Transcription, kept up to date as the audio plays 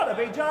got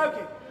to be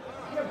joking.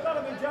 You've got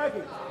to be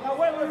joking. Now,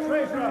 whether the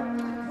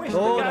Treasurer wished to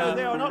go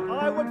there or not,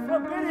 I would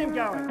forbid him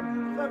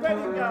going. Forbid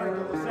him going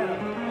to the Senate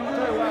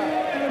to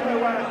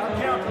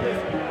account for this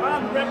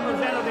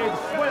unrepresentative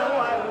swill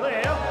over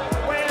there,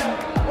 where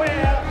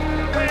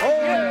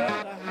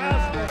the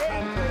House will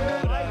come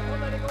to a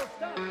political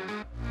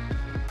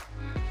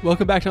stunt.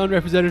 Welcome back to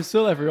Unrepresented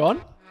Still,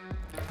 everyone.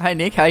 Hey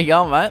Nick, how you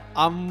going, mate?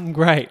 I'm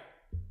great.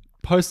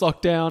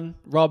 Post-lockdown,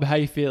 Rob, how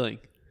you feeling?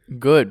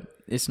 Good.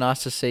 It's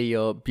nice to see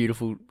your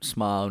beautiful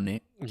smile,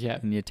 Nick, Yeah.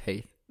 and your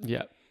teeth.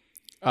 Yeah.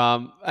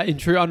 In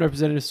true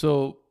Unrepresented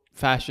Still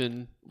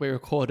fashion, we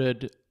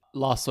recorded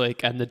last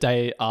week and the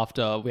day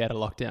after we had a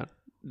lockdown.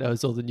 That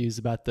was all the news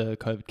about the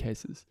COVID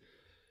cases.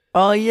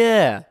 Oh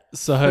yeah,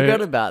 So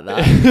forgot about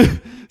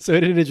that. So we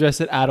didn't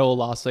address it at all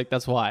last week.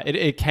 That's why.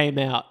 It came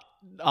out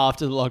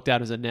after the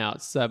lockdown was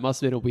announced. So it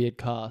must have been a weird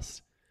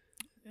cast.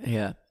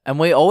 Yeah, and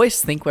we always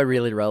think we're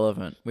really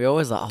relevant. We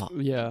always like,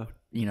 Yeah.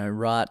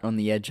 right on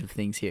the edge of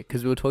things here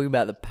because we were talking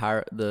about the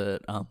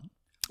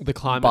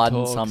climate Biden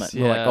talks, summit.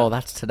 Yeah. We're like, oh,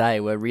 that's today.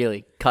 We're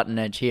really cutting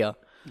edge here.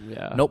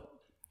 Yeah. Nope.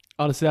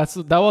 Honestly,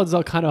 that one's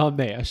not kind of on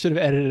me. I should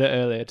have edited it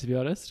earlier, to be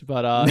honest.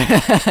 But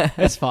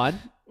it's fine.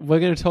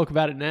 We're going to talk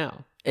about it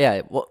now.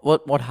 Yeah.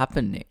 What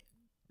happened, Nick?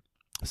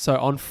 So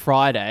on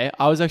Friday,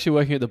 I was actually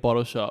working at the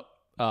bottle shop.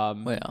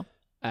 Well,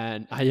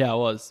 And I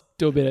was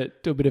do a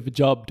bit of a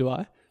job. Do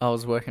I? I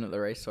was working at the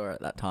restore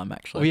at that time,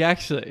 actually. We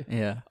actually.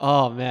 Yeah.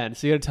 Oh man!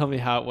 So you got to tell me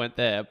how it went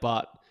there.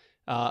 But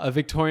a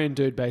Victorian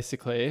dude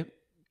basically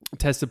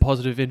tested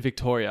positive in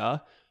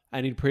Victoria,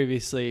 and he'd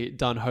previously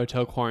done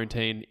hotel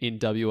quarantine in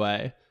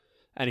WA,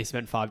 and he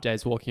spent 5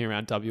 days walking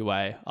around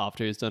WA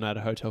after he was done out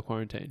of hotel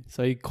quarantine.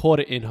 So he caught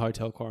it in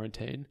hotel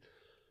quarantine,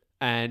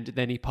 and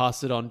then he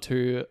passed it on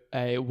to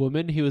a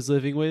woman he was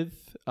living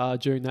with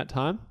during that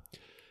time.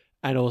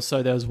 And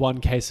also there was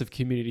one case of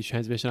community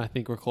transmission, I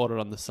think, recorded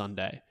on the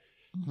Sunday,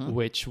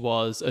 which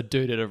was a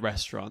dude at a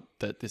restaurant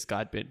that this guy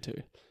had been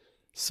to.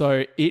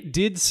 So it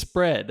did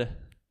spread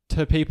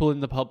to people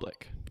in the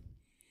public,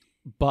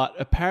 but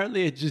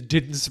apparently it just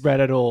didn't spread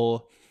at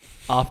all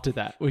after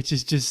that, which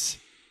is just,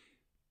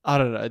 I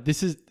don't know.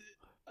 This is,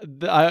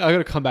 I got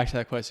to come back to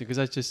that question because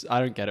I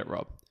don't get it,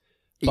 Rob.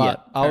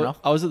 But Yeah, fair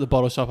enough. I was at the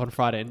bottle shop on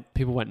Friday and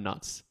people went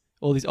nuts.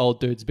 All these old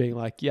dudes being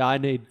like, yeah, I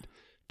need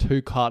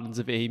 2 cartons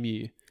of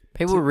Emu.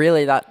 People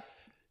really that.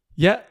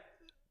 Yeah.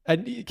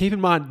 And keep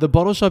in mind, the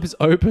bottle shop is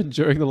open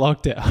during the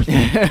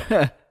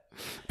lockdown.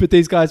 But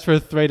these guys, for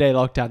a 3-day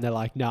lockdown, they're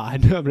like, nah,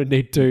 I'm going to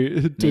need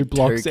two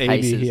blocks Emu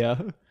cases. here.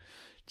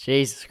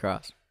 Jesus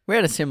Christ. We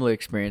had a similar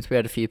experience. We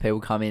had a few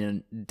people come in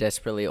and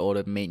desperately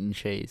order meat and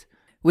cheese,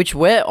 which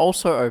were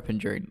also open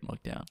during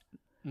lockdown.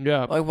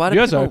 Yeah. Like, why do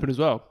You guys are people- open as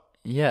well.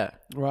 Yeah.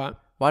 Right.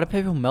 Why do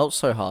people melt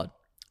so hard?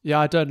 Yeah,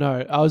 I don't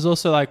know. I was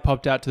also like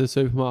popped out to the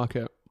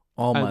supermarket.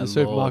 Oh and my the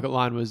supermarket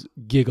lord. line was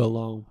giga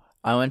long.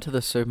 I went to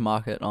the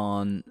supermarket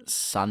on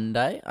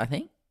Sunday, I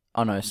think.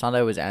 Oh no,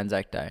 Sunday was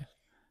Anzac Day.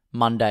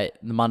 The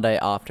Monday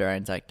after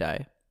Anzac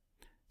Day.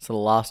 So the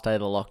last day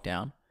of the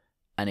lockdown.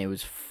 And it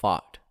was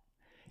fucked.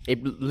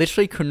 It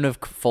literally couldn't have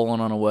fallen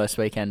on a worse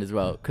weekend as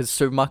well. Because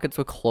supermarkets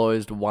were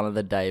closed one of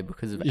the day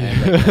because of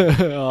Anzac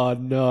Day. Oh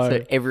no.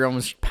 So everyone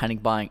was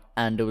panic buying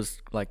and it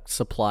was like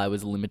supply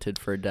was limited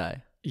for a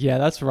day. Yeah,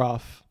 that's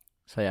rough.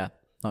 So yeah,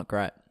 not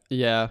great.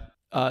 Yeah.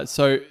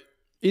 So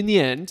in the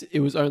end, it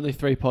was only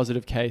 3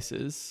 positive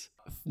cases.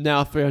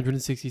 Now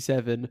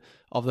 367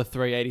 of the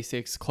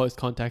 386 close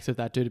contacts of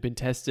that dude have been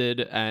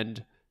tested,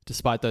 and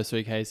despite those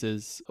 3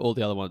 cases, all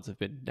the other ones have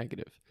been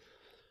negative.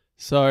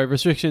 So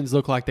restrictions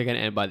look like they're going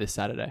to end by this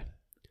Saturday.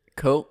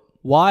 Cool.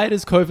 Why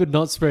does COVID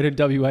not spread in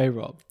WA,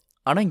 Rob?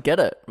 I don't get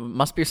it. It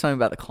must be something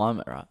about the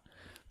climate, right?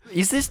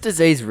 Is this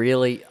disease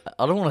really...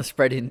 I don't want to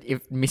spread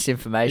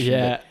misinformation.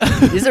 Yeah.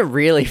 But is it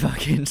really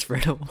fucking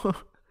spreadable?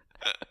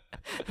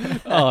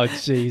 Oh,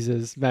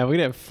 Jesus. Man, we're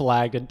going to get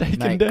flagged and taken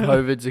Mate, down.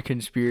 COVID's a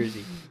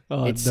conspiracy.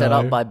 Oh, It's set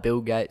no. up by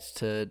Bill Gates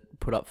to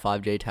put up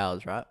 5G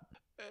towers, right?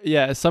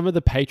 Yeah, some of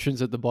the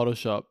patrons at the bottle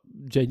shop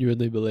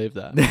genuinely believe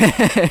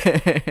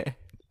that.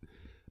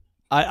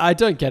 I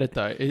don't get it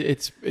though.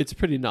 It's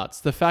pretty nuts.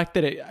 The fact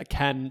that it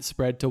can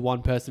spread to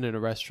one person in a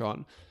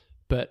restaurant,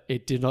 but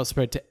it did not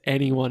spread to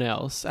anyone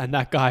else, and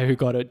that guy who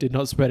got it did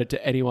not spread it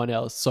to anyone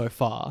else so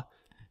far.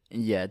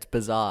 Yeah, it's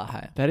bizarre,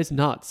 hey? That is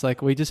nuts.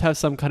 Like, we just have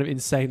some kind of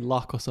insane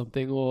luck or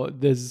something, or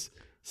there's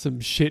some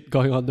shit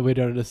going on that we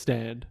don't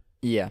understand.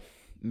 Yeah,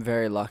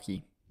 very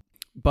lucky.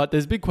 But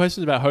there's big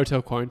questions about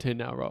hotel quarantine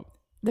now, Rob.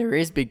 There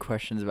is big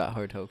questions about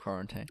hotel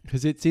quarantine.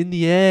 Because it's in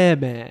the air,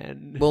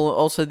 man. Well,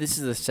 also, this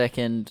is the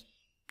second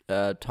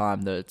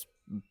time that it's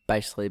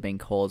basically been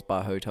caused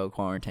by hotel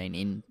quarantine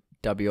in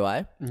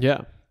WA.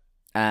 Yeah.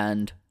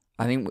 And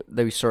I think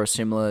we saw a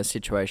similar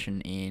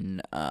situation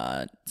in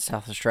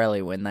South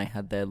Australia when they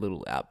had their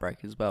little outbreak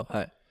as well.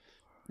 Hey.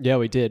 Yeah,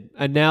 we did.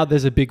 And now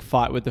there's a big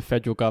fight with the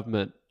federal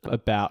government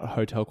about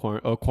hotel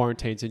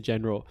quarantines in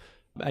general.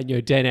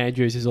 And Dan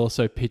Andrews is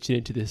also pitching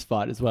into this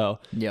fight as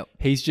well. Yep.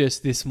 He's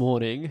just this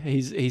morning,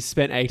 he's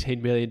spent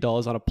 $18 million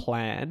on a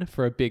plan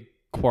for a big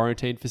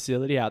quarantine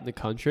facility out in the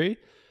country.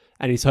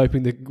 And he's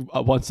hoping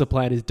that once the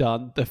plan is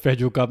done, the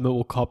federal government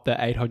will cop the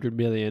 $800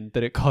 million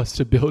that it costs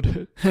to build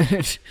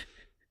it.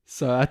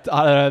 So I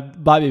don't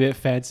know, might be a bit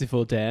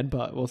fanciful, Dan,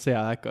 but we'll see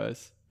how that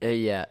goes.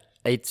 Yeah,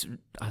 I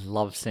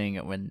love seeing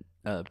it when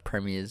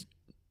premiers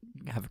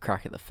have a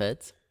crack at the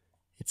feds.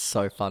 It's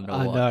so fun to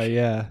watch. I know,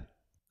 yeah.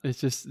 It's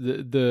just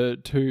the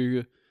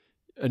two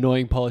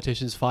annoying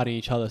politicians fighting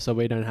each other, so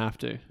we don't have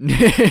to.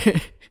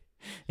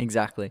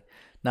 Exactly.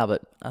 No,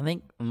 but I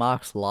think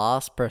Mark's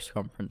last press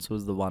conference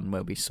was the one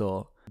where we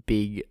saw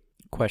big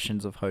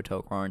questions of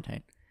hotel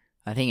quarantine.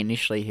 I think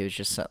initially he was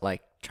just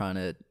like trying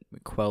to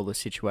quell the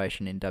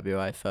situation in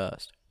WA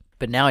first.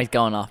 But now he's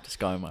going after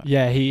ScoMo.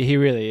 Yeah, he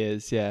really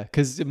is, yeah.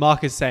 Because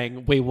Mark is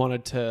saying we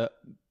wanted to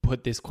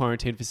put this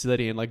quarantine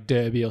facility in like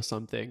Derby or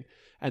something,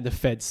 and the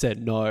Fed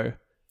said no.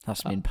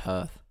 That's in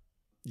Perth.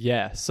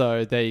 Yeah,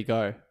 so there you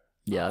go.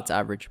 Yeah, that's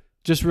average.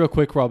 Just real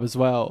quick, Rob, as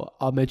well,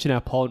 I'll mention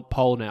our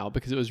poll now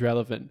because it was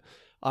relevant.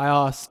 I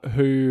asked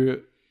who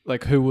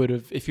would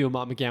have, if you were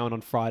Mark McGowan on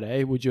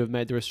Friday, would you have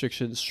made the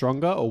restrictions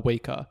stronger or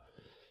weaker?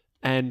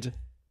 And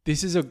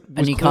this is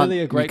clearly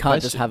a great question. You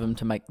can't just have them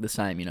to make the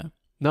same, you know?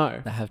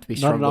 No. They have to be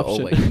stronger not an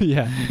or option. weaker.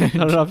 Yeah,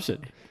 not an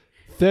option.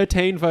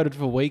 13 voted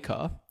for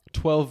weaker,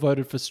 12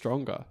 voted for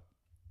stronger.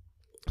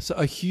 So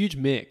a huge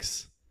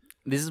mix.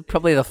 This is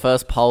probably the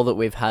first poll that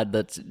we've had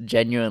that's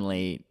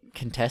genuinely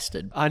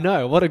contested. I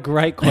know. What a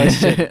great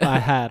question I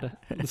had.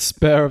 The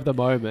spur of the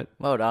moment.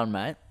 Well done,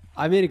 mate.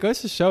 I mean, it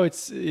goes to show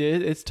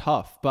it's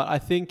tough, but I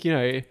think, you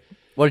know...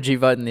 What did you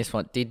vote in this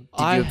one? Did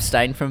you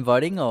abstain from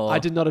voting or? I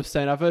did not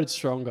abstain. I voted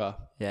stronger.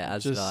 Yeah,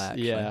 as did I,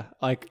 actually. Yeah,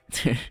 like...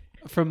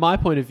 From my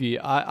point of view,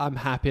 I'm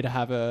happy to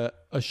have a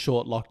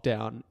short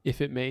lockdown if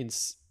it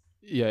means,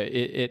 you know,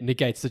 it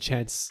negates the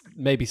chance,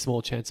 maybe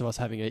small chance of us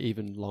having an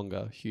even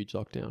longer, huge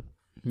lockdown.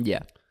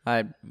 Yeah,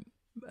 I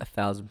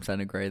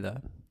 1,000% agree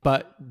though.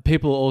 But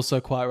people are also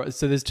quite right.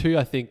 So there's two,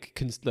 I think,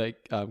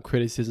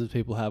 criticisms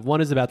people have.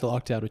 One is about the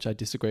lockdown, which I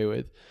disagree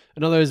with.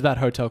 Another is about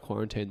hotel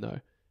quarantine, though.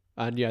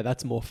 And yeah,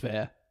 that's more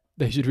fair.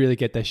 They should really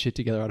get their shit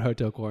together on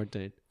hotel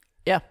quarantine.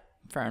 Yeah,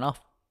 fair enough.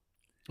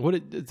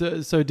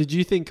 So did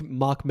you think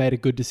Mark made a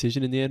good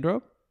decision in the end,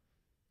 Rob?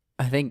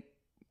 I think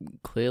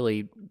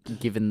clearly,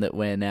 given that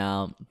we're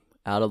now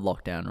out of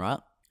lockdown, right?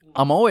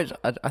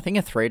 I think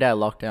a 3-day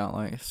lockdown,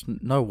 like, it's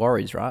no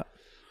worries, right?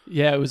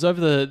 Yeah, it was over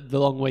the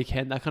long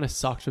weekend. That kind of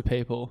sucked for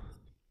people.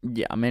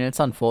 Yeah, I mean, it's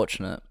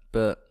unfortunate,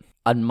 but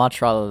I'd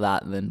much rather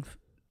that than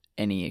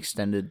any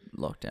extended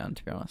lockdown,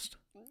 to be honest.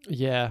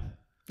 Yeah,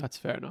 that's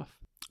fair enough.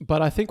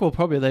 But I think we'll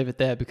probably leave it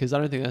there because I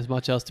don't think there's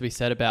much else to be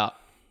said about.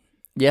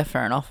 Yeah,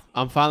 fair enough.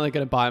 I'm finally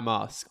going to buy a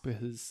mask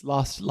because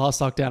last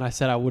lockdown I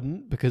said I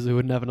wouldn't because we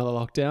wouldn't have another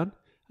lockdown.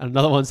 And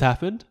another one's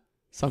happened.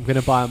 So I'm going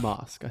to buy a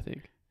mask, I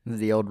think.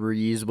 The old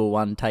reusable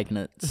one taking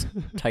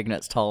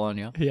its toll on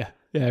you. Yeah,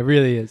 it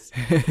really is.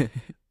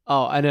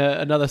 Oh, and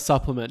another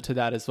supplement to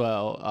that as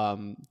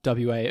well.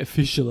 WA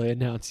officially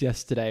announced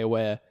yesterday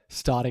we're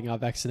starting our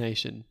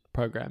vaccination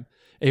program,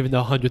 even though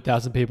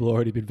 100,000 people have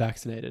already been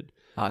vaccinated.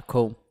 Ah,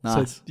 cool.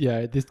 Nice. So,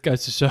 yeah, this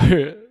goes to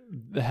show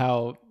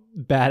how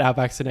bad our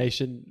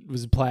vaccination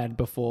was planned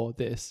before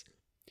this.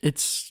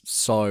 It's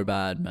so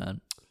bad,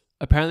 man.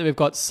 Apparently, we've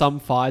got some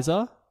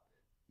Pfizer,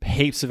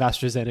 heaps of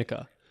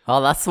AstraZeneca. Oh,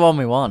 that's the one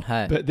we want,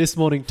 hey. But this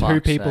morning, two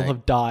people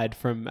have died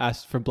from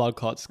blood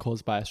clots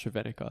caused by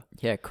AstraZeneca.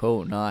 Yeah,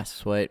 cool. Nice.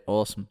 Sweet.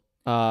 Awesome.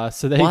 So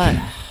there you go.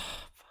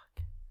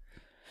 Fuck.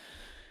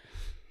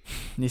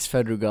 This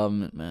federal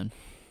government, man.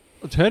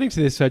 Turning to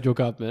this federal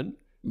government.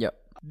 Yep.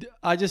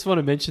 I just want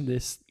to mention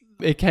this.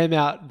 It came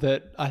out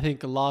that I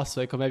think last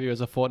week, or maybe it was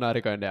a fortnight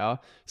ago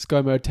now,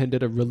 ScoMo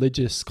attended a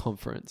religious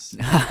conference.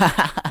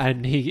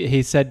 And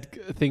he said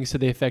things to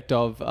the effect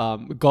of,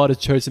 God has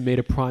chosen me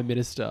to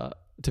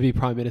be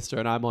Prime Minister,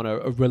 and I'm on a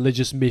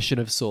religious mission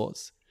of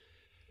sorts.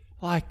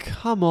 Like,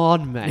 come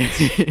on,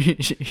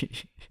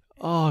 mate.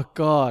 Oh,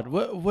 God.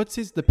 What's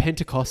the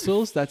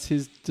Pentecostals? That's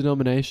his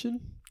denomination?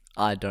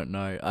 I don't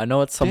know. I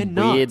know it's some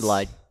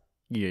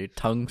weird,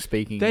 tongue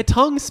speaking. They're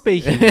tongue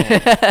speaking.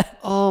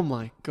 Oh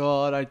my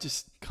God. I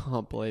just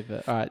can't believe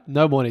it. All right.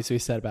 No more needs to be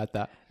said about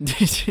that.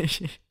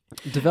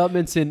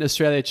 Developments in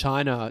Australia,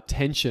 China,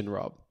 tension,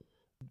 Rob.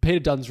 Peter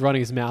Dunn's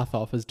running his mouth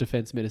off as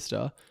Defence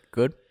Minister.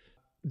 Good.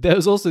 There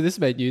was also this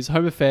made news.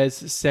 Home Affairs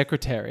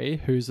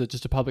Secretary, who's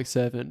just a public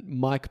servant,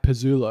 Mike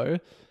Pizzulo.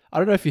 I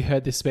don't know if you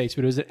heard this speech,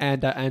 but it was an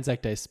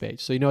Anzac Day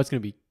speech. So you know it's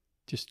going to be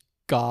just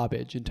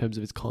garbage in terms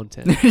of its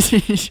content.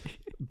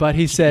 But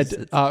he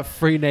said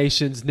free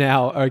nations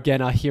now are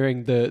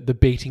hearing the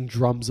beating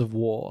drums of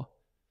war.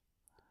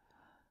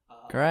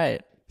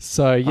 Great.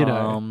 So, you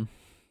know,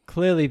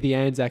 clearly the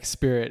Anzac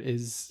spirit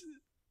is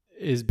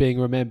being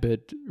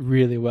remembered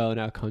really well in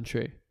our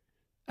country.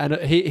 And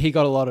he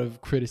got a lot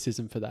of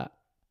criticism for that.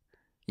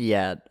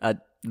 Yeah,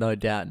 no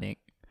doubt, Nick.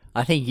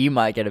 I think you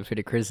might get a bit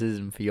of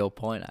criticism for your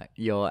point,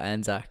 your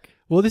Anzac.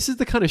 Well, this is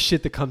the kind of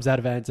shit that comes out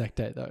of Anzac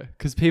Day, though,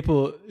 because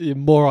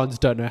morons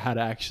don't know how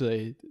to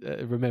actually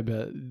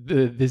remember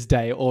this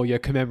day or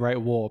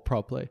commemorate war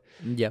properly.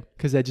 Yeah.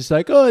 Because they're just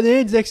like, oh, the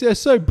Anzacs are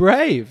so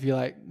brave. You're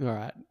like, all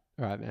right,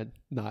 man,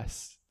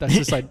 nice. That's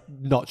just like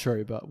not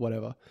true, but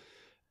whatever.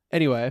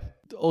 Anyway,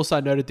 also I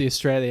noted the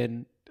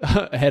Australian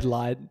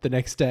headline the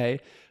next day.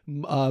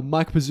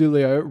 Mike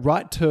Mazzulio,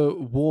 right to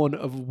warn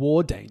of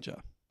war danger.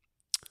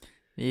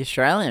 The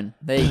Australian.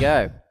 There you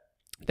go.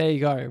 There you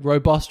go.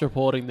 Robust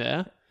reporting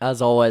there.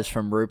 As always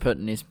from Rupert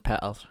and his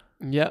pals.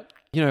 Yep.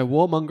 You know,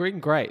 warmongering,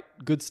 great.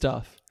 Good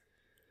stuff.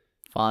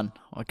 Fun.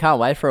 I can't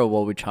wait for a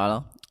war with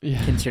China,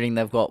 Yeah. considering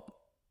they've got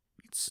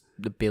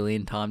a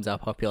billion times our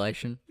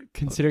population.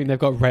 Considering they've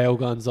got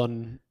railguns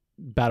on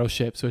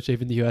battleships, which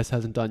even the US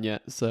hasn't done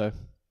yet. So,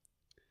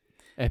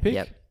 epic.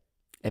 Yep.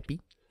 Epi.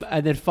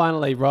 And then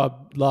finally,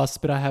 Rob,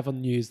 last bit I have on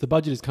the news, the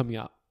budget is coming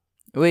up.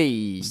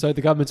 Wee. So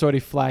the government's already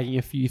flagging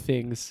a few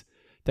things.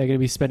 They're going to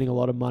be spending a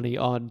lot of money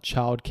on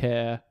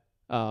childcare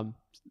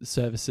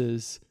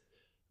services,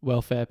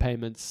 welfare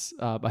payments,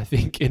 I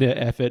think in an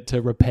effort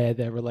to repair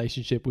their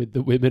relationship with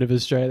the women of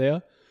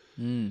Australia.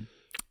 We'll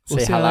see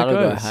see how how that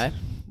that'll go, goes. hey?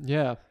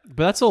 Yeah.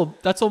 But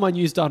that's all my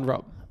news done,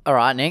 Rob. All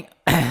right, Nick.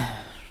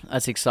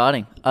 That's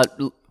exciting. I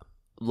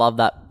love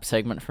that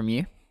segment from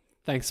you.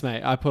 Thanks,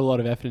 mate. I put a lot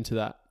of effort into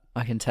that.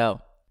 I can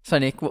tell. So,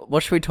 Nick,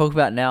 what should we talk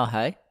about now,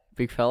 hey?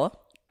 Big fella?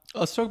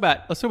 Let's talk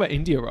about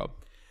India, Rob.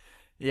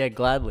 Yeah,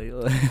 gladly.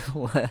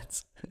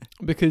 Let's.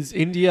 Because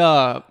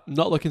India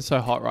not looking so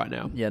hot right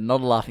now. Yeah,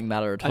 not a laughing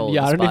matter at And all,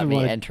 yeah, I don't despite even me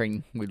wanna-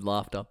 entering with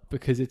laughter.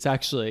 Because it's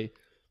actually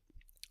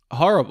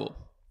horrible.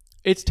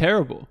 It's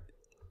terrible.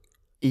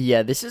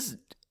 Yeah, this is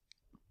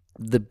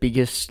the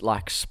biggest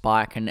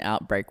spike and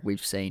outbreak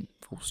we've seen,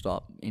 full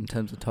stop, in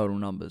terms of total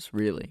numbers,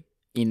 really.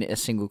 In a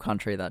single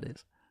country, that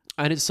is.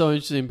 And it's so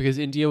interesting because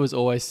India was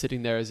always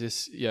sitting there as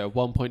this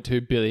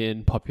 1.2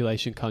 billion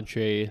population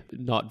country,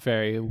 not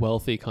very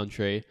wealthy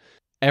country.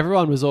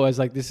 Everyone was always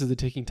like, this is a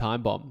ticking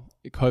time bomb.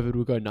 COVID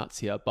will go nuts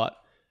here. But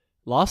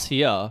last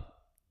year,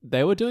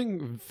 they were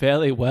doing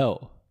fairly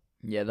well.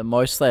 Yeah, the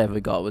most they ever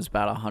got was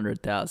about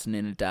 100,000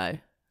 in a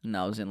day. And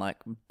that was in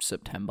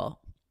September.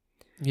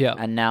 Yeah.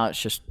 And now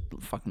it's just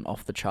fucking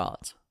off the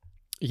charts.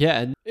 Yeah,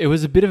 and it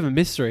was a bit of a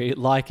mystery,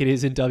 like it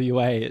is in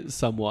WA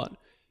somewhat,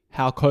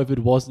 how COVID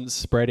wasn't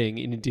spreading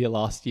in India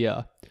last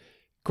year.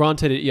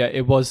 Granted,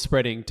 it was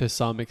spreading to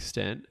some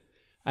extent.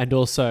 And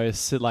also,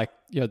 the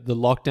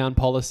lockdown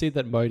policy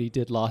that Modi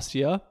did last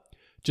year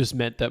just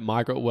meant that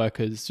migrant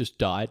workers just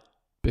died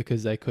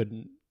because they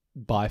couldn't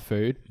buy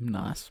food.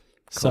 Nice.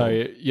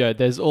 So,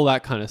 there's all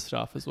that kind of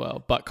stuff as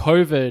well. But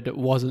COVID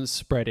wasn't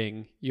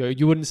spreading.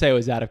 You wouldn't say it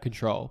was out of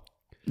control.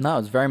 No,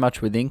 it's very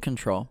much within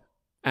control.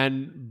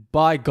 And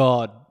by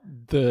God,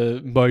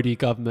 the Modi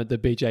government, the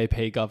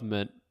BJP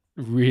government,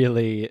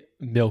 really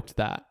milked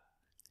that.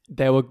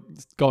 They were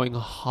going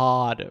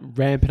hard,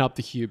 ramping up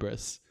the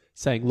hubris,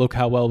 saying, look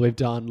how well we've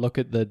done. Look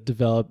at the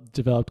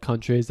developed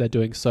countries. They're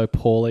doing so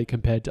poorly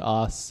compared to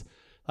us.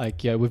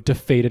 We've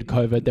defeated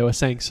COVID. They were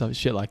saying some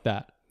shit like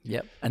that.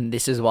 Yep. And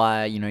this is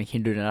why,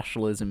 Hindu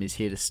nationalism is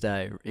here to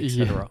stay,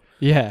 etc.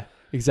 Yeah,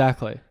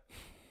 exactly.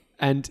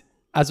 And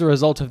as a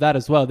result of that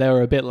as well, they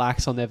were a bit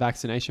lax on their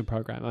vaccination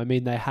program. I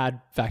mean, they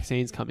had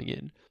vaccines coming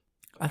in.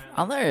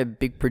 Aren't they a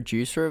big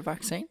producer of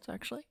vaccines,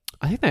 actually?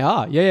 I think they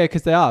are. Yeah,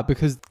 because they are.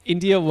 Because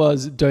India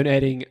was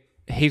donating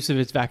heaps of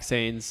its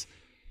vaccines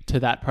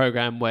to that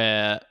program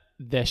where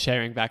they're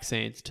sharing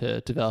vaccines to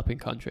developing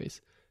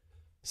countries.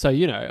 So,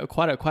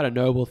 quite a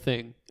noble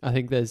thing. I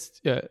think there's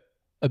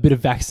a bit of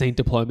vaccine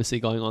diplomacy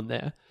going on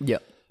there.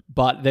 Yep.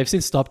 But they've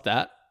since stopped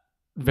that.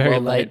 Very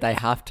late. They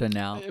have to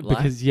now.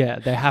 Because,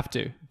 they have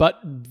to.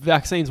 But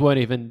vaccines weren't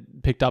even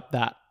picked up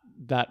that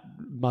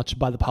much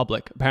by the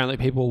public. Apparently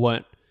people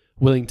weren't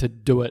willing to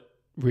do it,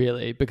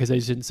 really, because they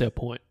just didn't see a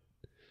point.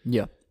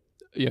 Yeah.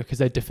 Yeah, because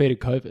they defeated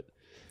COVID.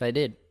 They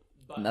did.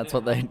 And that's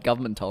what the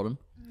government told them.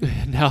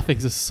 Now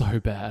things are so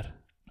bad.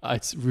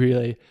 It's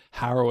really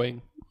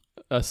harrowing,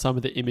 some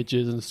of the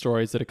images and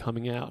stories that are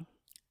coming out.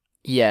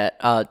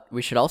 Yeah,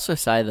 we should also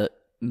say that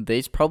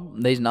these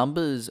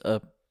numbers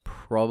are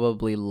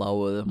probably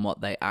lower than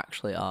what they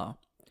actually are,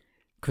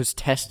 because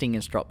testing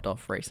has dropped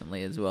off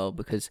recently as well,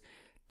 because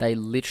they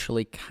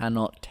literally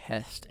cannot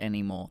test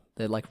anymore.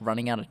 They're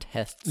running out of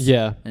tests.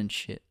 Yeah. And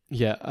shit.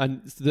 Yeah,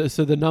 and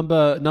so the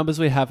numbers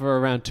we have are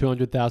around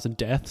 200,000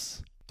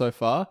 deaths so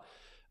far.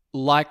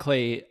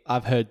 Likely,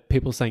 I've heard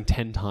people saying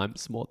 10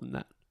 times more than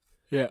that.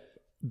 Yeah.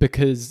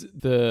 Because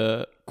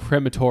the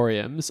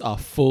crematoriums are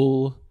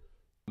full.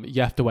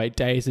 You have to wait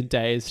days and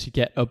days to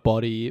get a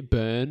body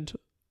burned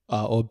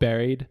or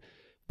buried.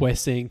 We're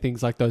seeing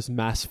things like those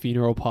mass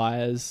funeral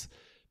pyres.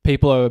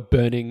 People are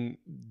burning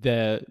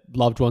their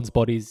loved ones'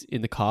 bodies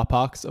in the car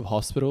parks of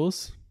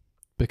hospitals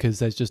because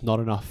there's just not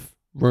enough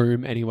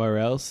room anywhere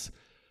else.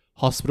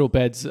 Hospital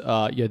beds,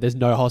 there's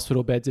no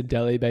hospital beds in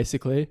Delhi,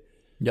 basically.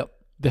 Yep.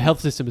 The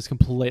health system is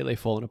completely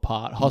fallen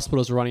apart.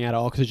 Hospitals are running out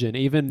of oxygen.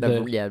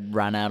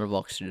 Ran out of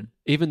oxygen.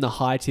 Even the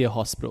high tier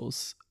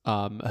hospitals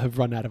have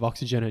run out of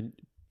oxygen,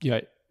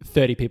 and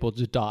 30 people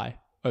just die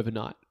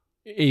overnight.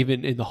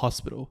 Even in the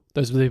hospital,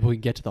 those people can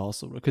get to the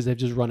hospital because they've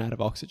just run out of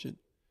oxygen.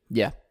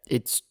 Yeah,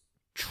 it's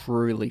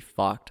truly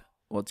fucked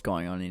what's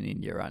going on in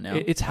India right now.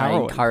 It's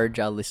harrowing. I encourage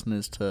our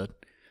listeners to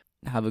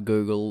have a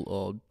Google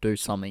or do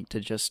something to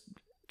just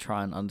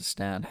try and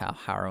understand how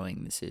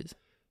harrowing this is.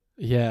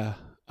 Yeah.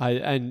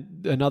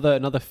 And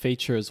another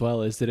feature as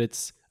well is that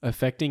it's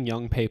affecting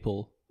young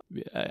people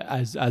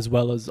as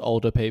well as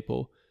older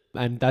people.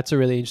 And that's a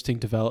really interesting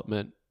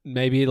development.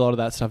 Maybe a lot of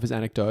that stuff is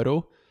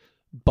anecdotal,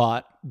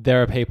 but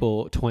there are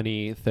people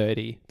 20,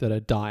 30 that are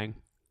dying.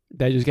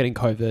 They're just getting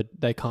COVID.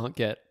 They can't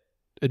get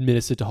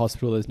administered to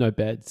hospital. There's no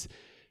beds.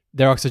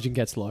 Their oxygen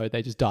gets low.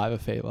 They just die of a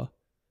fever.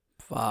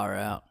 Far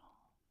out.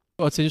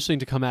 What's interesting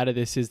to come out of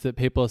this is that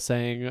people are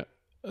saying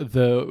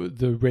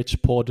the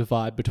rich-poor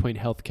divide between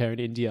healthcare in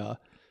India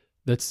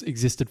that's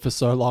existed for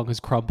so long has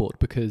crumbled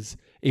because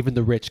even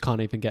the rich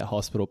can't even get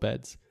hospital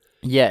beds.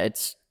 Yeah,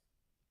 it's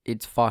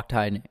fucked.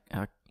 I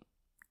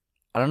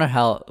don't know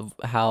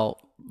how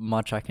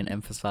much I can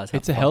emphasize how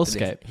It's a fucked it is.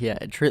 hellscape. Yeah,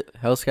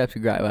 hellscape's a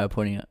great way of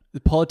putting it.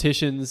 The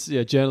politicians,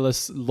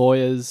 journalists,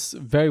 lawyers,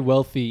 very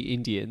wealthy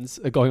Indians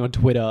are going on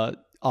Twitter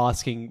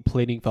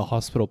pleading for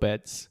hospital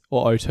beds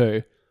or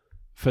O2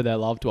 for their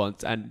loved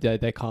ones, and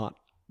they can't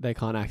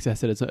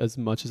access it as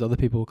much as other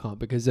people can't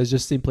because there's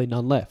just simply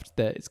none left.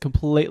 It's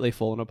completely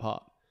fallen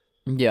apart.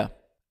 Yeah.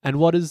 And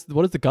what has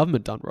the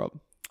government done, Rob?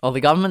 Well,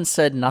 the government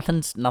said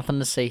nothing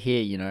to see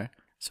here,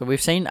 So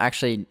we've seen,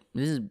 actually,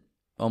 this is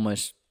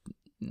almost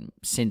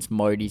since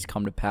Modi's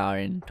come to power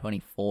in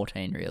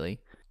 2014, really.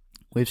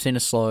 We've seen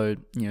a slow,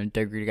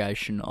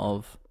 degradation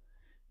of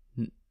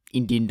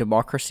Indian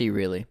democracy,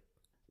 really.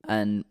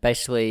 And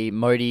basically,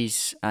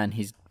 Modi's and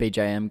his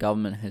BJM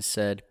government has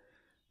said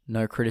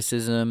no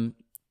criticism.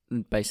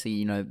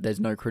 Basically, there's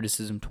no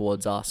criticism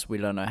towards us. We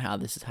don't know how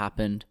this has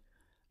happened.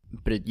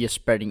 But you're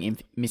spreading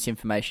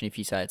misinformation if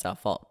you say it's our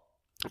fault.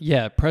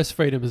 Yeah, press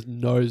freedom has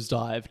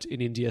nosedived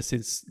in India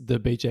since the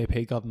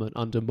BJP government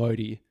under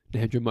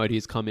Narendra Modi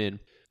has come in.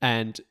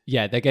 And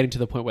yeah, they're getting to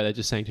the point where they're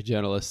just saying to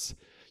journalists,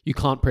 you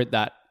can't print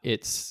that,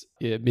 it's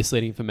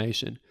misleading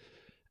information.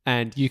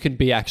 And you can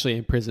be actually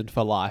imprisoned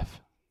for life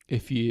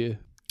if you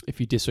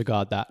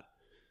disregard that.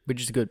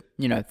 Which is good.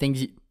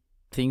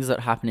 Things that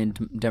happen in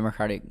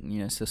democratic,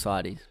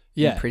 societies.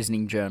 Yeah.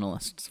 Imprisoning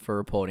journalists for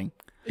reporting.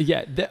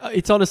 Yeah,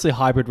 it's honestly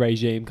hybrid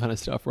regime kind of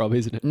stuff, Rob,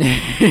 isn't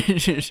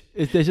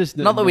it? There's just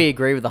Not that we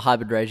agree with the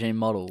hybrid regime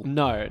model.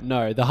 No.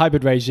 The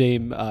hybrid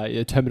regime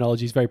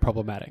terminology is very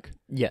problematic.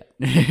 Yeah.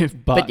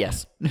 But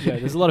yes. Yeah,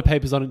 there's a lot of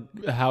papers on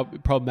how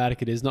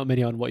problematic it is, not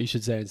many on what you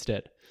should say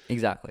instead.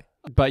 Exactly.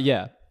 But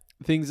yeah,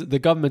 the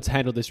government's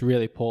handled this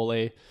really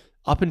poorly.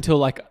 Up until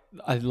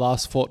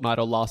last fortnight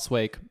or last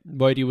week,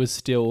 Modi was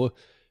still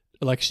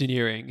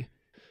electioneering.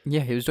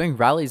 Yeah, he was doing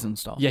rallies and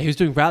stuff. Yeah, he was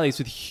doing rallies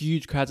with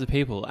huge crowds of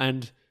people,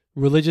 and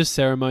religious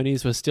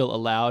ceremonies were still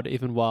allowed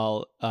even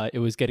while it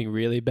was getting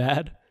really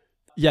bad.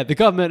 Yeah, the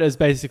government is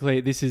basically,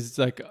 this is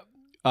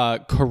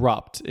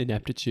corrupt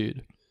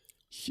ineptitude.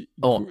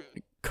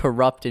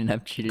 Corrupt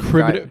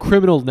ineptitude.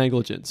 Criminal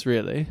negligence,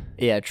 really.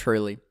 Yeah,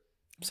 truly.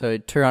 So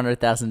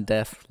 200,000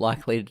 deaths,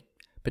 likely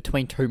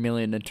between 2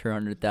 million and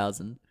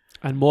 200,000.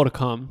 And more to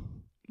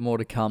come. More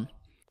to come.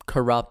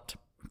 Corrupt,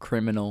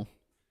 criminal,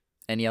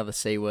 any other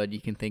C word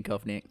you can think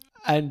of, Nick.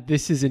 And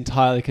this is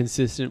entirely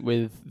consistent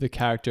with the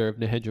character of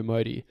Narendra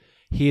Modi.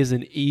 He is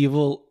an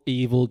evil,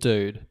 evil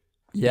dude.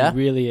 Yeah? He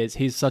really is.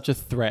 He's such a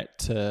threat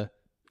to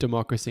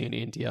democracy in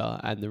India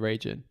and the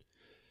region.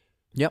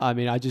 Yep. I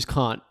mean, I just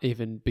can't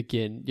even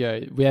begin.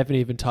 We haven't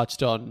even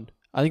touched on,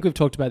 I think we've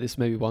talked about this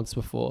maybe once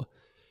before,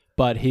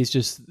 but his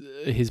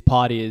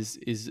party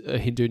is a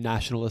Hindu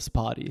nationalist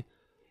party,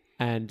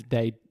 and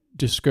they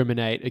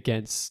discriminate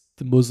against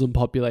the Muslim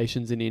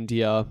populations in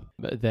India.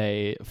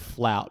 They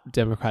flout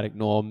democratic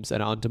norms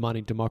and are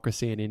undermining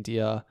democracy in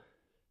India.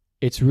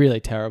 It's really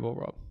terrible,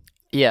 Rob.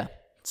 Yeah.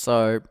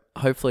 So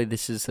hopefully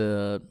this is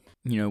a,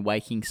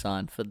 waking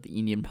sign for the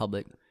Indian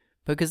public,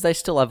 because they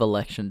still have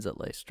elections at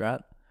least,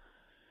 right?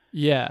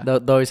 Yeah.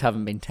 Those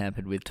haven't been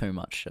tampered with too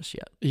much just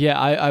yet. Yeah,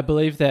 I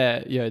believe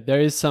there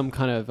is some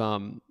kind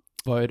of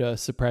voter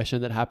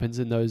suppression that happens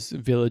in those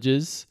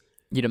villages.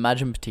 You'd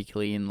imagine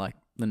particularly in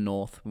the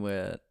north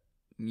where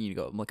you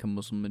got a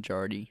Muslim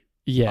majority.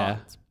 Yeah.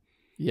 Parts.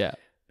 Yeah.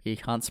 You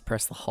can't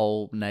suppress the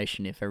whole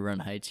nation if everyone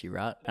hates you,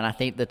 right? And I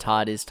think the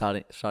tide is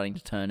starting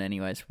to turn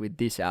anyways with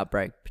this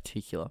outbreak in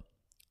particular.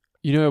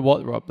 You know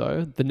what, Rob,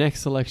 though? The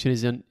next election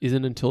isn't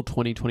until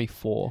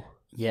 2024.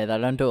 Yeah, they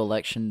don't do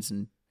elections,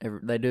 and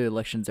they do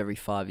elections every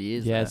 5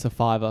 years. Yeah, though. it's a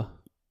fiver.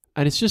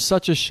 And it's just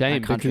such a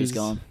shame That country's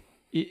because gone.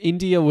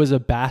 India was a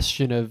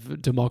bastion of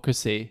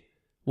democracy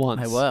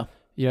once. They were.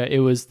 It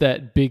was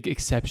that big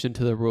exception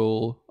to the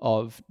rule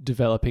of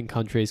developing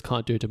countries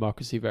can't do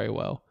democracy very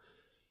well.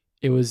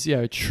 It was,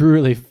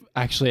 truly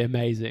actually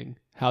amazing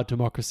how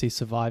democracy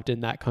survived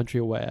in that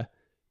country where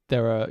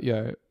there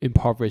are,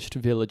 impoverished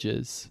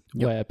villages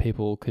where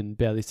people can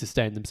barely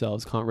sustain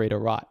themselves, can't read or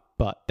write,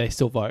 but they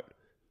still vote.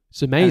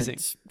 It's amazing. And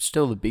it's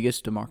still the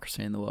biggest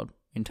democracy in the world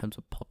in terms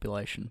of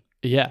population.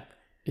 Yeah.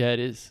 Yeah, it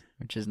is.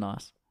 Which is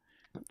nice.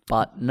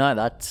 But no,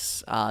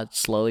 that's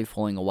slowly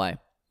falling away,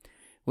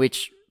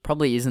 which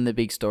probably isn't the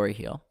big story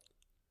here,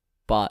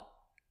 but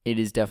it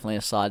is definitely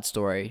a side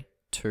story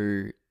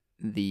to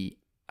the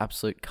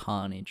absolute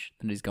carnage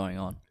that is going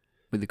on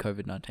with the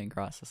COVID-19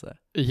 crisis there.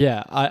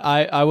 Yeah,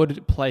 I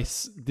would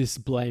place this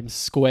blame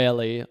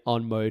squarely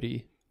on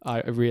Modi.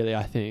 I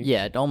think.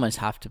 Yeah, it'd almost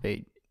have to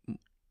be.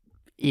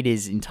 It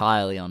is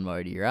entirely on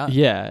Modi, right?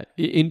 Yeah,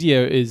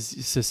 India is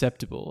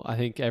susceptible. I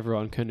think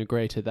everyone can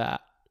agree to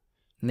that.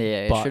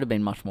 Yeah, it But- should have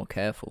been much more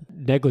careful.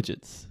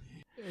 Negligence.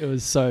 It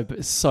was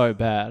so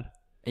bad.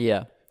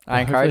 Yeah.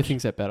 Hopefully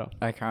things get better.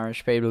 I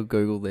encourage people to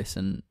Google this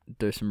and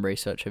do some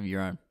research of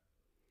your own.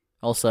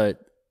 Also,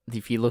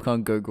 if you look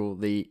on Google,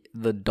 the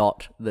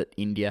dot that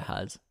India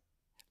has,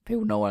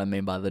 people know what I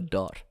mean by the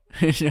dot.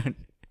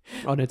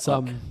 On its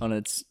on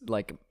its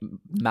like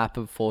map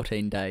of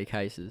 14-day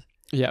cases,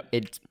 yeah,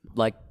 it's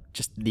like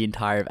just the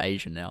entire of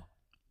Asia now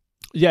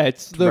yeah,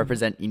 it's to the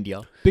represent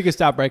India.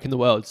 biggest outbreak in the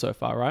world so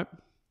far, right?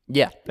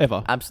 Yeah,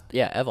 Ever.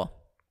 ever.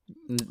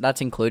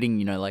 That's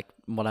including like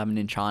what happened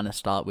in China to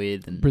start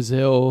with, and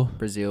Brazil.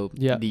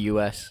 the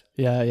US.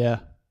 Yeah.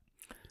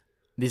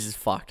 This is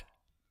fucked.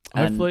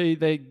 And Hopefully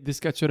this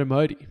gets rid of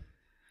Modi.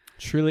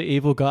 Truly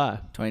evil guy.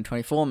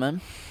 2024,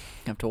 man.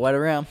 Have to wait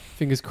around.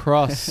 Fingers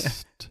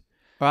crossed.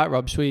 All right,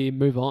 Rob, should we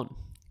move on?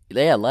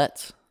 Yeah,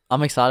 let's.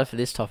 I'm excited for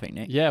this topic,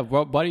 Nick. Yeah,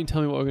 Rob, why don't you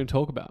tell me what we're going to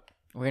talk about?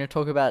 We're going to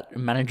talk about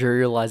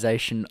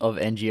managerialization of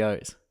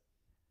NGOs,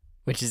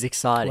 which is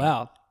exciting.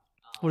 Wow.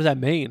 What does that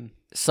mean?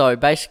 So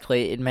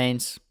basically, it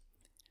means,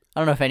 I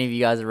don't know if any of you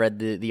guys have read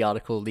the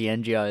article, The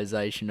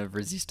NGOization of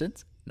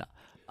Resistance. No.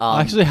 I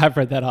actually have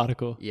read that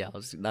article. Yeah,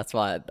 that's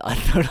why I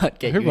thought I'd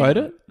get Who you. wrote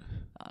it?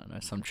 I don't know,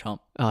 some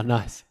chump. Oh,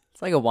 nice.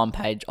 It's like a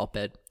one-page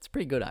op-ed. It's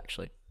pretty good,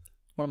 actually.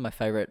 One of my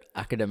favorite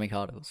academic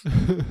articles.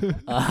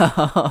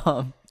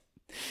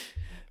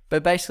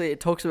 But basically, it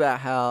talks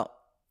about how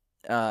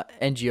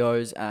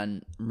NGOs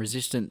and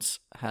resistance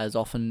has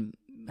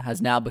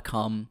now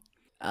become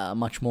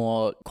much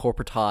more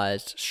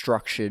corporatized,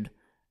 structured,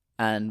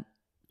 and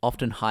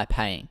often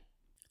high-paying.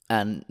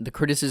 And the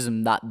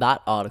criticism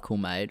that article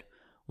made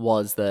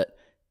was that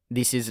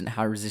this isn't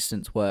how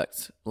resistance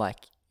works.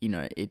 Like,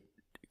 it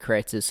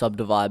creates a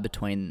subdivide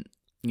between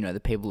the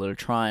people that are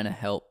trying to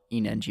help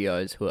in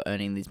NGOs who are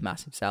earning these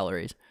massive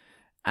salaries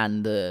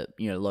and the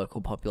local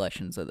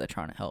populations that they're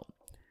trying to help.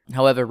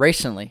 However,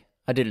 recently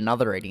I did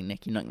another reading,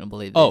 Nick. You're not going to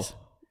believe this. Oh,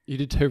 you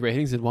did 2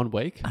 readings in 1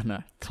 week? I know.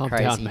 It's Calm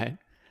crazy. down, mate.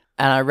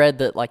 And I read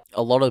that like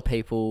a lot of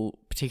people,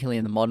 particularly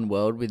in the modern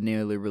world with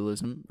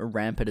neoliberalism, are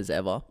rampant as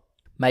ever.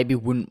 Maybe you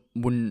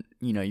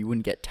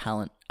wouldn't get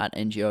talent at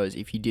NGOs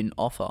if you didn't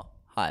offer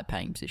higher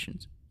paying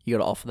positions. You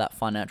got to offer that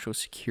financial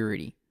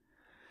security.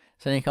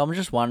 So Nick, I'm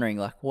just wondering,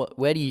 like,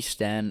 where do you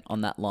stand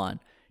on that line?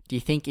 Do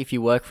you think if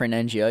you work for an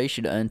NGO, you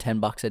should earn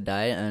 $10 a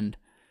day and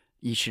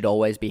you should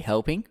always be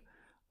helping?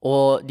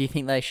 Or do you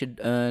think they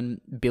should earn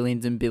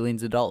billions and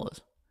billions of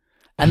dollars?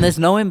 And there's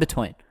no in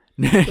between.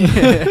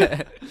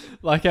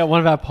 Like at one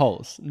of our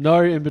polls,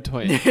 no in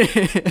between.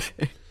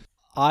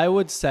 I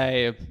would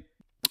say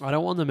I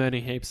don't want them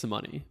earning heaps of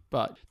money,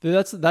 but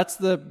that's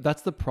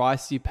the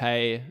price you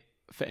pay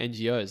for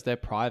NGOs. They're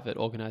private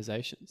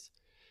organizations.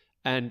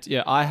 And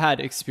yeah, I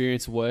had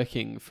experience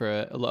working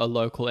for a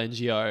local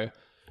NGO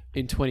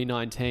in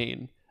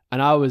 2019,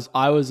 and I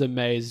was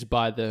amazed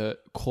by the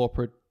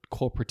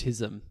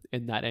corporatism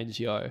in that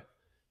NGO.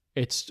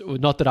 It's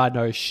not that I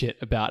know shit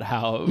about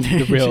how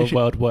the real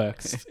world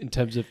works in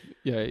terms of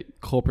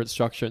corporate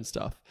structure and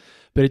stuff,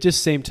 but it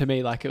just seemed to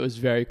me like it was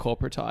very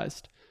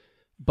corporatized.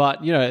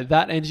 But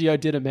that NGO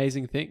did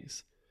amazing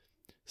things,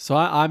 so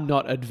I'm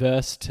not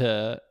adverse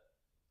to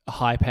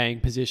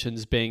high-paying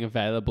positions being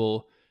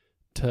available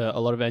to a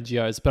lot of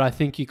NGOs, but I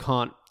think you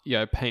can't,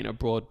 paint a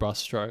broad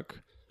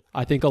brushstroke.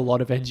 I think a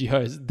lot of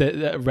NGOs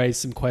that raise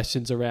some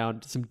questions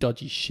around some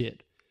dodgy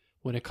shit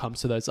when it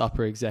comes to those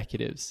upper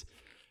executives.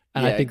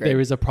 And I think agreed. there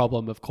is a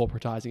problem of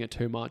corporatizing it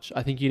too much.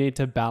 I think you need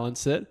to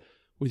balance it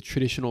with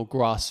traditional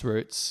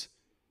grassroots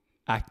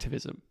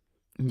activism.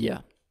 Yeah,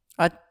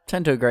 I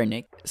tend to agree,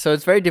 Nick. So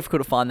it's very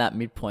difficult to find that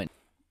midpoint.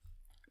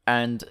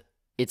 And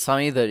it's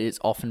something that is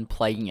often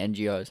plaguing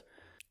NGOs,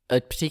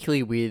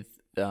 particularly with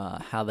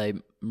how they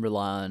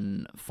rely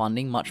on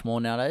funding much more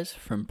nowadays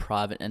from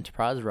private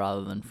enterprise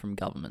rather than from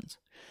governments.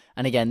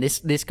 And again,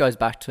 this goes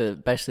back to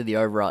basically the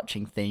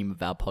overarching theme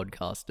of our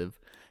podcast of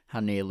how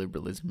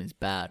neoliberalism is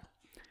bad.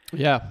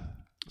 Yeah,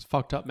 it's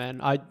fucked up,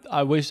 man.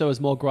 I wish there was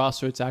more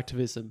grassroots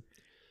activism.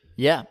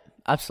 Yeah,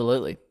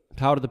 absolutely.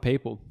 Power to the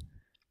people.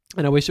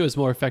 And I wish it was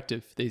more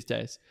effective these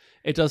days.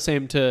 It does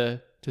seem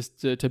to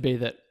be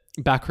that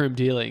backroom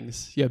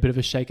dealings, a bit of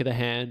a shake of the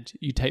hand,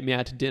 you take me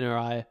out to dinner,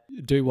 I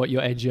do what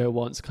your NGO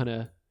wants kind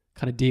of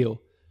deal.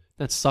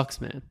 That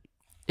sucks, man.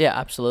 Yeah,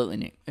 absolutely,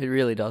 Nick. It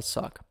really does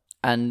suck.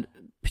 And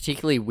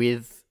particularly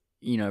with,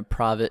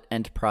 private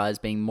enterprise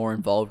being more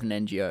involved in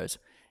NGOs,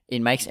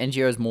 it makes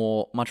NGOs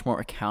much more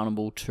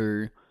accountable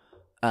to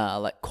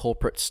like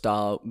corporate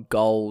style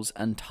goals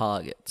and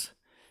targets,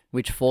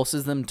 which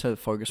forces them to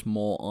focus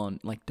more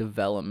on like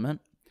development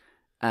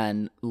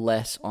and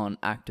less on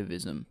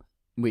activism,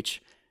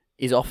 which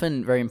is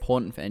often very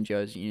important for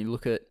NGOs. You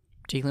look at,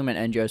 particularly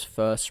when NGOs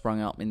first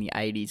sprung up in the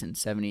 80s and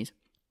 70s,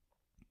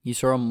 You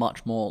saw a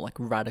much more like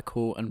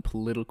radical and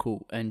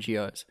political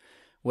NGOs,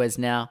 whereas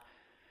now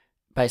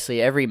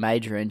basically every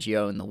major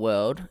NGO in the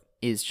world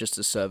is just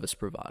a service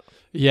provider.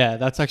 Yeah,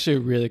 that's actually a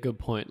really good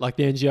point. Like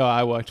the NGO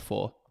I worked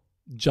for,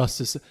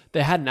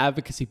 they had an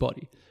advocacy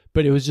body,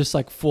 but it was just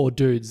like 4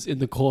 dudes in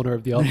the corner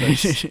of the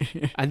office.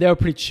 And they were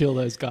pretty chill,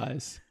 those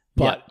guys.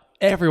 But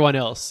everyone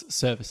else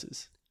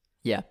services.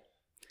 Yeah.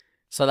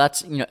 So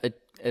that's,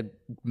 a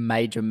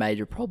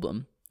major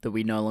problem that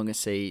we no longer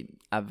see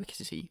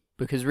advocacy.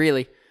 Because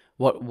really,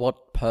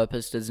 what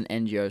purpose does an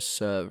NGO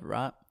serve,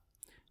 right?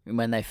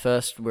 When they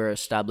first were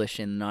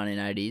established in the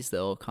 1980s, they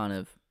were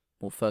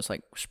first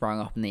like sprung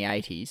up in the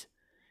 80s.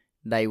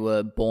 They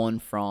were born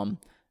from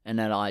an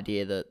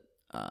idea that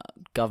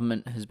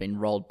government has been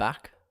rolled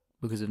back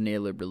because of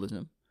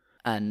neoliberalism,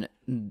 and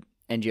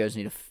NGOs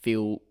need to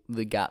fill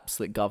the gaps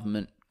that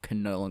government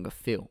can no longer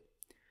fill.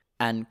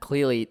 And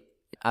clearly,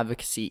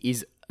 advocacy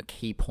is a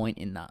key point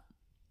in that,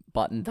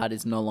 but that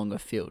is no longer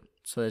filled.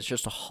 So there's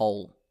just a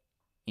hole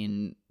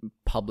in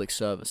public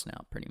service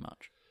now, pretty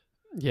much.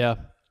 Yeah.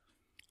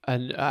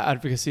 And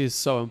advocacy is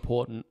so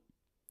important.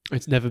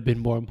 It's never been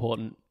more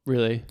important,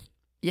 really.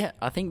 Yeah,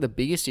 I think the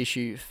biggest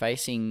issue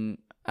facing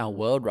our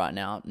world right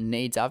now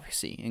needs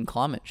advocacy in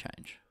climate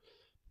change.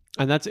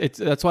 And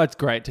that's why it's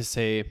great to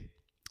see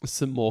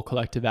some more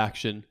collective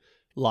action,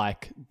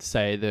 like,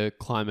 say, the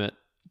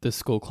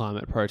school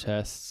climate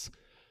protests,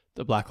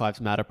 the Black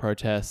Lives Matter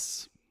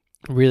protests.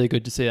 Really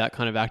good to see that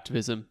kind of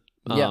activism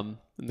and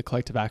the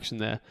collective action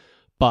there.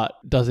 But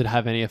does it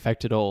have any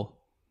effect at all?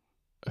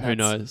 Who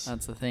knows?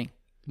 That's the thing.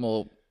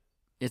 Well,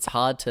 it's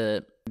hard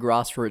to...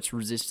 Grassroots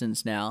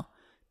resistance now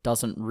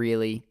doesn't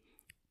really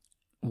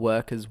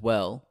work as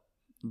well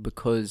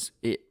because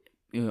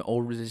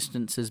all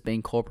resistance has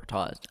been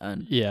corporatized,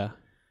 and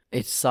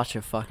it's such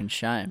a fucking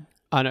shame.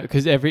 I know,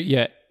 because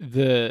the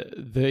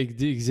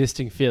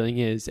existing feeling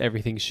is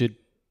everything should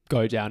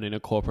go down in a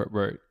corporate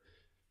route,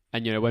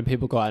 and when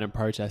people go out and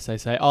protest, they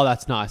say, "Oh,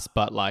 that's nice,"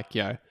 but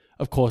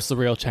of course, the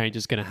real change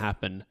is going to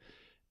happen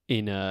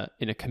in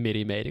a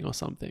committee meeting or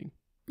something.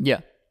 Yeah.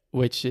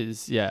 Which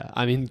is,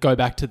 go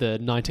back to the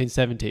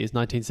 1970s,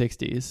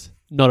 1960s,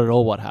 not at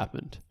all what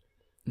happened.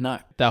 No.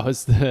 That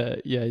was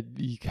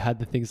you had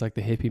the things like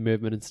the hippie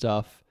movement and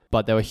stuff,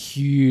 but there were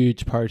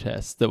huge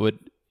protests that would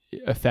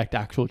affect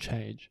actual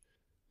change.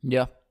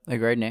 Yeah,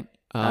 agreed, Nick.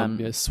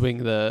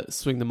 Swing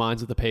the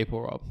minds of the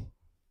people, Rob.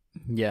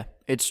 Yeah,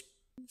 it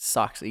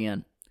sucks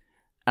again.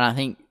 And I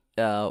think,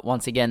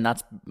 once again,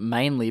 that's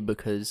mainly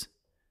because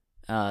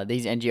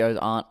these NGOs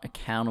aren't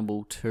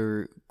accountable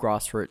to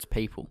grassroots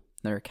people.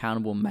 They're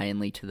accountable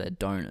mainly to their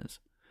donors.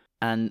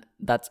 And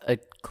that's a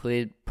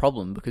clear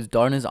problem because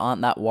donors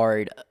aren't that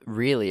worried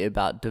really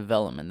about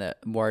development. They're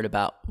worried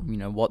about,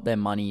 what their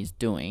money is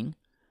doing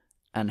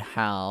and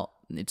how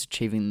it's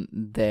achieving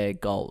their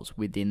goals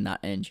within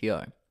that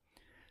NGO.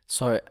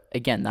 So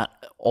again, that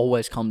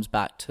always comes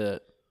back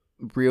to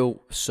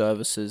real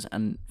services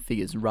and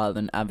figures rather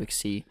than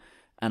advocacy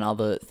and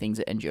other things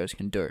that NGOs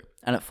can do.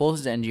 And it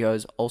forces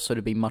NGOs also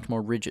to be much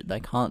more rigid. They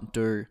can't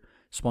do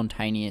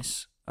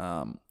spontaneous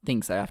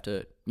things. They have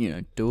to,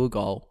 do a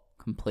goal,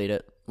 complete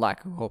it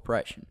like a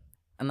corporation.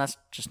 And that's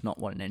just not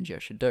what an NGO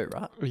should do,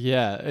 right?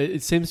 Yeah,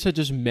 it seems to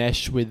just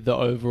mesh with the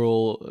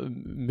overall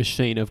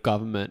machine of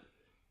government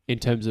in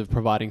terms of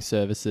providing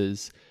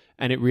services.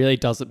 And it really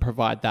doesn't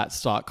provide that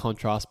stark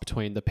contrast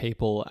between the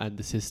people and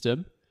the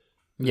system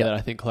that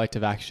I think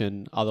collective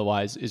action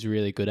otherwise is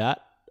really good at.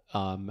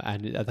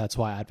 And that's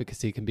why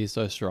advocacy can be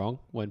so strong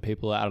when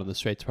people are out on the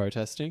streets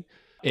protesting.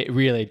 It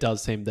really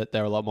does seem that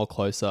they're a lot more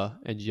closer,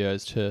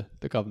 NGOs, to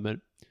the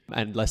government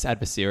and less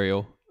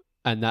adversarial.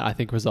 And that, I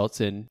think,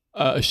 results in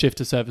a shift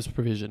to service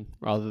provision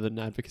rather than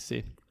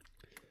advocacy.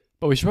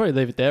 But we should probably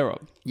leave it there,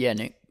 Rob. Yeah,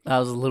 Nick. That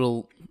was a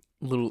little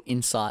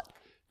insight.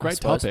 Great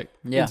topic.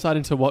 Yeah. Insight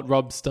into what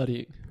Rob's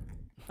studying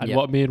and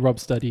what me and Rob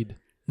studied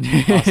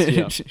last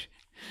year.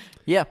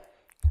 Yeah.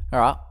 All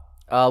right.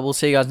 We'll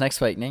see you guys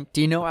next week, Nick.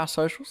 Do you know our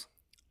socials?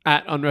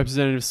 At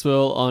Unrepresentative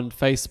Swill on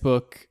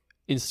Facebook,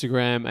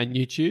 Instagram, and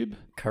YouTube.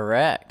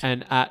 Correct.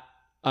 And at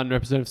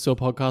Unrepresentative Swill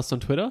Podcast on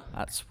Twitter.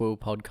 At Swill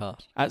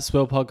Podcast. At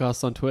Swill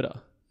Podcast on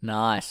Twitter.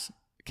 Nice.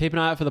 Keep an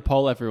eye out for the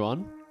poll,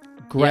 everyone.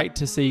 Great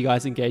to see you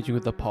guys engaging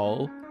with the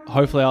poll.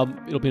 Hopefully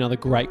it'll be another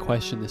great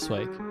question this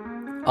week.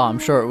 Oh, I'm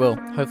sure it will.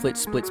 Hopefully it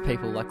splits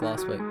people like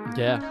last week.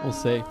 Yeah, we'll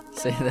see.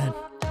 See you then.